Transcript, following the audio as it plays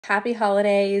Happy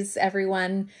holidays,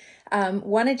 everyone.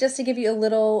 Wanted just to give you a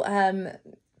little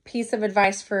piece of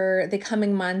advice for the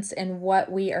coming months and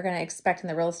what we are going to expect in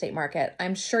the real estate market.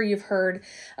 I'm sure you've heard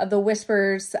of the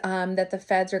whispers that the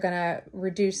feds are going to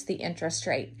reduce the interest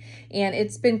rate, and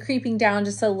it's been creeping down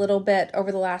just a little bit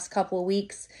over the last couple of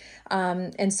weeks.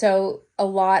 And so a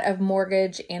lot of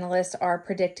mortgage analysts are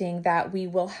predicting that we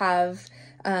will have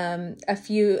a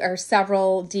few or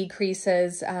several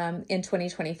decreases in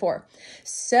 2024.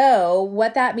 So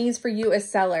what that means for you as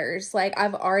sellers, like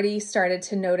I've already started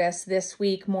to notice this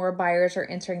week, more buyers are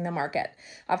entering the market.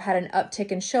 I've had an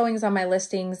uptick in showings on my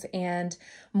listings and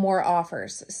more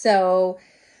offers. So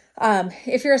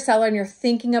if you're a seller and you're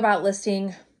thinking about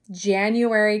listing,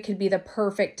 January could be the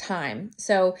perfect time.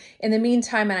 So in the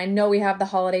meantime, and I know we have the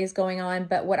holidays going on,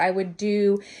 but what I would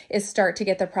do is start to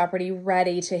get the property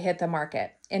ready to hit the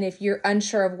market. And if you're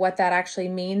unsure of what that actually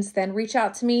means, then reach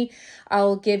out to me.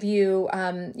 I'll give you,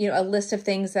 a list of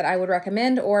things that I would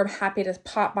recommend, or I'm happy to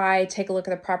pop by, take a look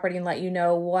at the property and let you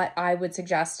know what I would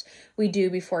suggest we do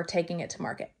before taking it to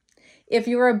market. If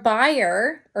you're a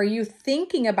buyer, or you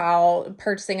thinking about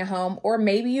purchasing a home, or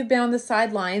maybe you've been on the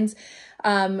sidelines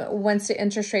once the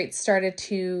interest rates started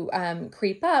to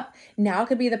creep up, now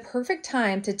could be the perfect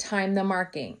time to time the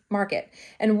market.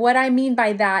 And what I mean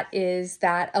by that is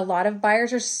that a lot of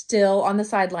buyers are still on the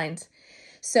sidelines.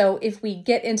 So if we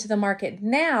get into the market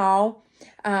now,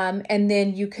 and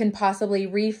then you can possibly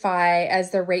refi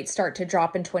as the rates start to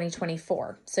drop in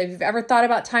 2024. So if you've ever thought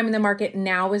about timing the market,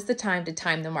 now is the time to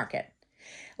time the market.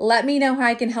 Let me know how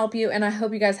I can help you, and I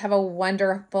hope you guys have a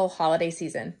wonderful holiday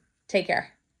season. Take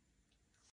care.